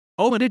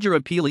Ooedigera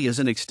peeli is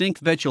an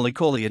extinct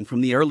vetulicolian from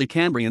the early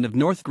Cambrian of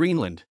North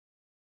Greenland.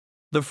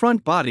 The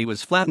front body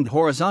was flattened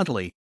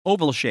horizontally,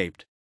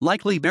 oval-shaped,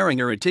 likely bearing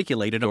a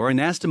reticulated or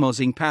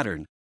anastomosing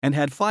pattern, and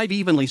had 5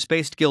 evenly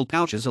spaced gill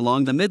pouches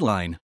along the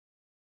midline.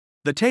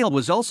 The tail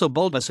was also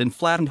bulbous and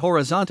flattened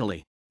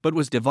horizontally, but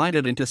was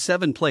divided into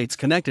 7 plates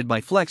connected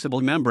by flexible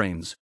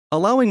membranes,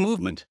 allowing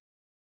movement.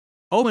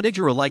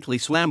 Ooedigera likely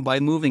swam by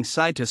moving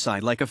side to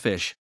side like a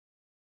fish.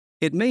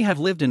 It may have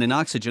lived in an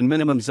oxygen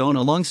minimum zone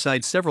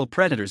alongside several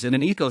predators in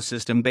an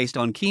ecosystem based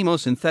on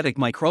chemosynthetic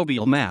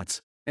microbial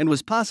mats, and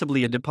was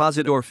possibly a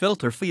deposit or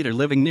filter feeder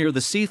living near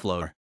the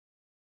seafloor.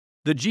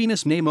 The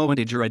genus name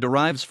Ooedigera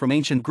derives from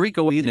ancient Greek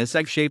oedenes,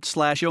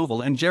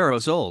 egg-shaped/oval, and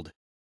geros, old.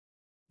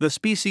 The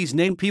species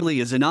name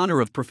peeli is in honor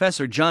of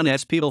Professor John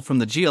S. Peele from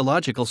the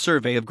Geological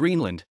Survey of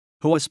Greenland,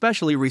 who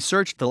especially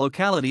researched the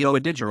locality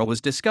Ooedigera was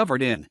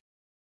discovered in.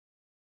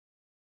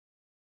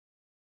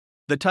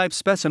 The type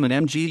specimen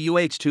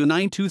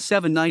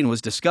MGUH29279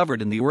 was discovered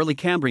in the early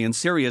Cambrian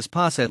Sirius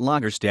Pass at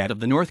Lagerstad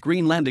of the North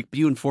Greenlandic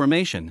Bune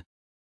Formation.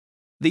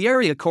 The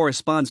area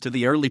corresponds to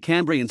the early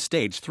Cambrian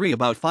Stage 3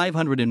 about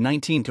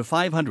 519 to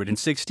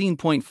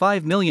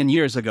 516.5 million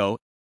years ago.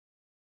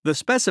 The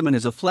specimen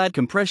is a flat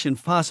compression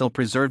fossil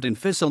preserved in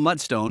fissile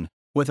mudstone,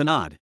 with an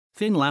odd,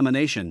 thin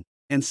lamination,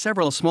 and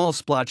several small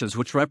splotches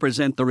which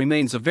represent the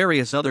remains of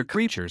various other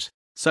creatures,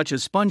 such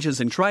as sponges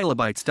and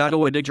trilobites.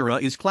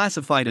 Ooedigera is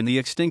classified in the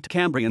extinct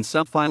Cambrian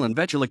subphylum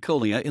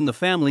Vetulicolia in the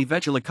family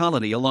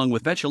Vetulicolidae along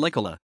with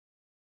Vetulicola.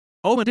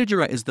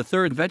 Ooedigera is the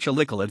third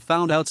vetulicolid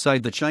found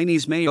outside the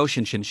Chinese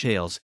Maotian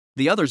shales,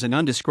 the others an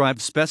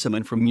undescribed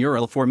specimen from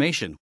Ural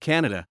Formation,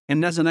 Canada,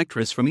 and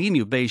Nesanectris from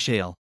Emu Bay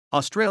Shale,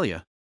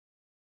 Australia.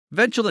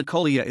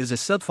 Vetulicolia is a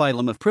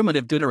subphylum of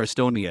primitive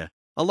Deuterostonia,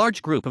 a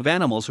large group of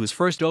animals whose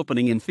first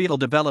opening in fetal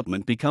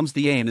development becomes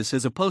the anus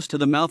as opposed to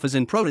the mouth as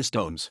in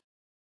protostomes.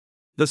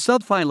 The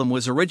subphylum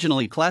was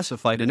originally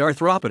classified in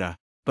Arthropoda,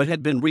 but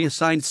had been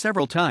reassigned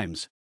several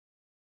times.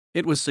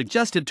 It was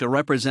suggested to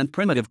represent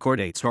primitive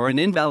chordates or an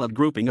invalid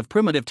grouping of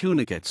primitive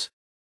tunicates.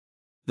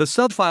 The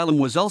subphylum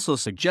was also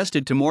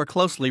suggested to more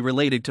closely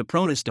related to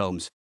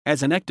protostomes,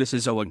 as an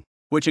ecdysozoan,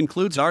 which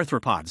includes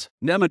arthropods,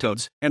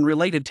 nematodes, and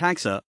related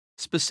taxa,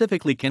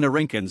 specifically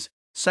chinorhynchans,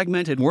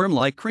 segmented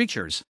worm-like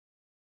creatures.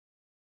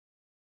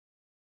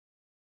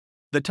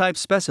 The type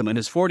specimen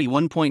is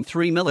 41.3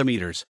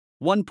 mm,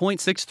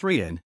 1.63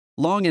 in,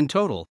 long in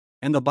total,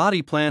 and the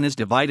body plan is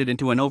divided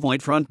into an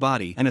ovoid front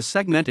body and a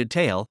segmented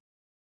tail.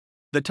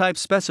 The type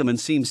specimen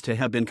seems to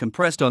have been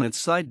compressed on its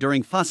side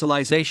during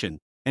fossilization,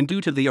 and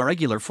due to the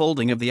irregular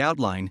folding of the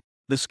outline,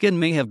 the skin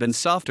may have been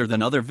softer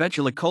than other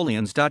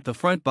vetulicolians. The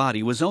front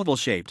body was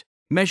oval-shaped,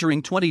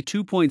 measuring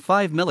 22.5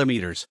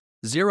 mm,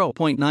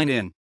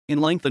 0.9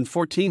 in length and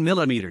 14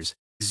 mm,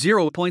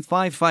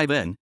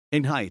 0.55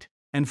 in height,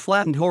 and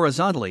flattened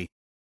horizontally.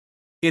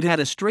 It had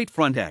a straight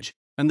front edge,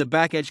 and the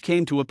back edge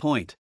came to a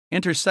point,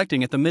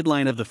 intersecting at the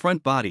midline of the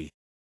front body.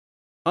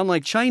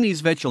 Unlike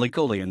Chinese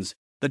vetulicolians,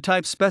 the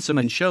type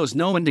specimen shows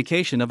no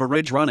indication of a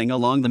ridge running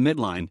along the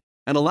midline,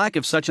 and a lack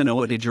of such an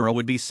Ooedigera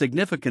would be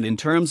significant in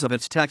terms of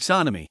its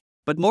taxonomy,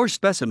 but more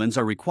specimens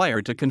are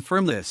required to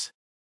confirm this.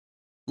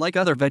 Like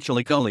other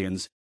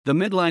vetulicolians, the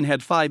midline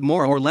had 5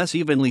 more or less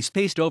evenly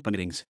spaced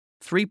openings,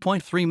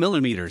 3.3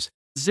 mm,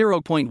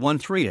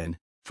 0.13 in,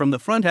 from the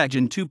front edge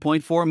and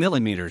 2.4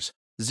 mm,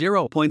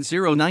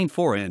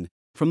 0.094 in,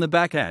 from the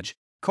back edge,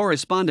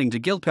 corresponding to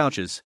gill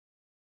pouches.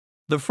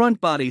 The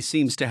front body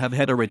seems to have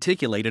had a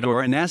reticulated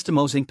or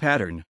anastomosing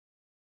pattern.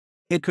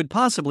 It could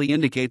possibly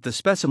indicate the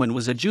specimen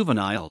was a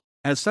juvenile,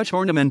 as such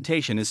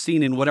ornamentation is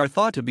seen in what are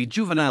thought to be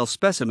juvenile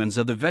specimens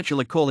of the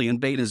vetulicolian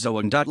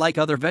betazoan. Like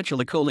other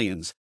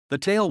vetulicolians, the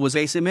tail was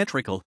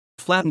asymmetrical,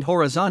 flattened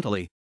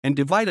horizontally, and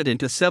divided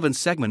into 7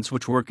 segments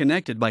which were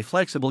connected by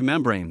flexible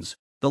membranes,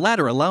 the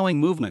latter allowing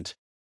movement.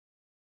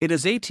 It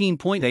is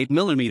 18.8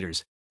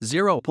 mm,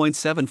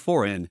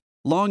 0.74 in,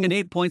 long and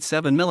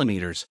 8.7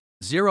 mm,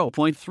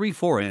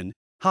 0.34 in,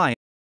 high.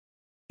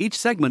 Each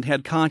segment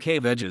had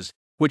concave edges,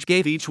 which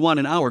gave each one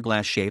an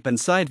hourglass shape and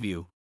side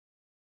view.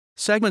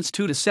 Segments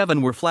 2 to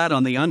 7 were flat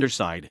on the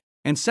underside,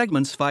 and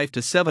segments 5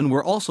 to 7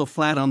 were also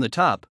flat on the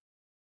top.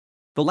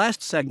 The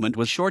last segment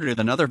was shorter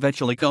than other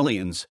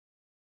vetulicolians.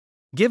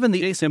 Given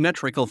the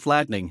asymmetrical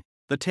flattening,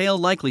 the tail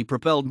likely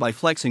propelled by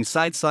flexing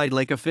side-side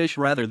like a fish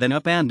rather than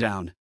up and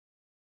down.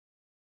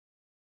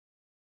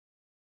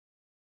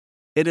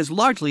 It is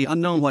largely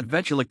unknown what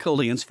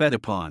vetulicolians fed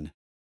upon.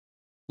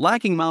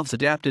 Lacking mouths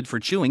adapted for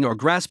chewing or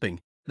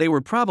grasping, they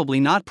were probably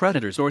not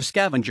predators or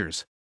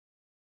scavengers.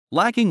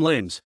 Lacking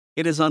limbs,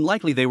 it is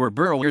unlikely they were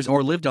burrowers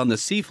or lived on the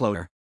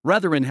seafloor,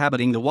 rather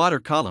inhabiting the water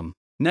column,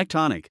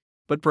 nectonic,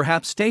 but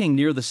perhaps staying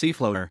near the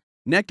seafloor,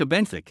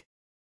 nectobenthic.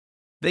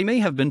 They may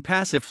have been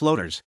passive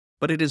floaters,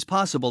 but it is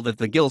possible that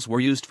the gills were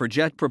used for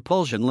jet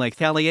propulsion like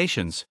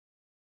thaliations.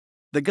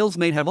 The gills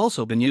may have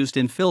also been used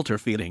in filter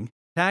feeding,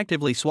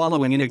 actively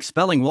swallowing and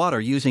expelling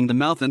water using the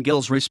mouth and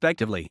gills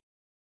respectively.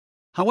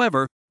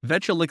 However,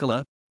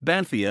 Vetulicola,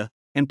 Banthia,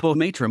 and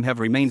Poematrum have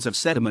remains of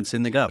sediments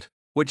in the gut,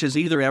 which is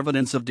either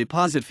evidence of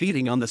deposit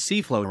feeding on the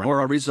seafloor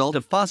or a result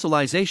of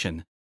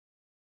fossilization.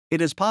 It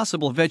is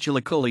possible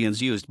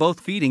vetulicolians used both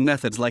feeding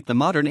methods like the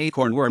modern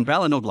acorn worm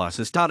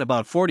Balanoglossus.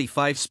 About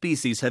 45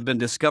 species have been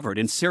discovered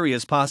in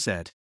Syria's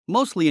Posset,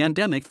 mostly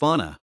endemic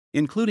fauna,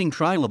 including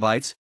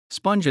trilobites,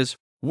 sponges,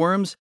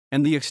 worms,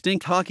 and the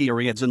extinct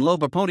hockeyariids and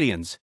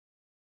lobopodians.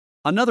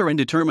 Another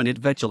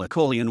indeterminate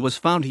vetulicolian was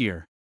found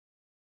here.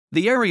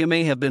 The area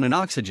may have been an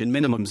oxygen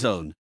minimum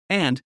zone,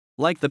 and,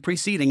 like the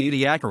preceding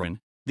Ooedigera,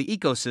 the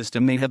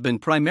ecosystem may have been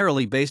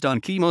primarily based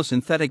on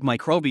chemosynthetic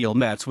microbial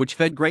mats which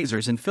fed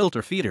grazers and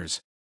filter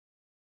feeders.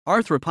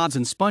 Arthropods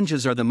and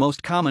sponges are the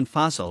most common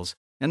fossils,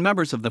 and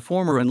members of the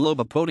former and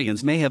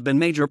lobopodians may have been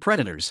major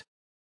predators.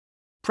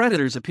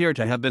 Predators appear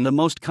to have been the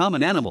most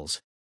common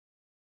animals.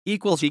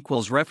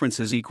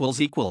 References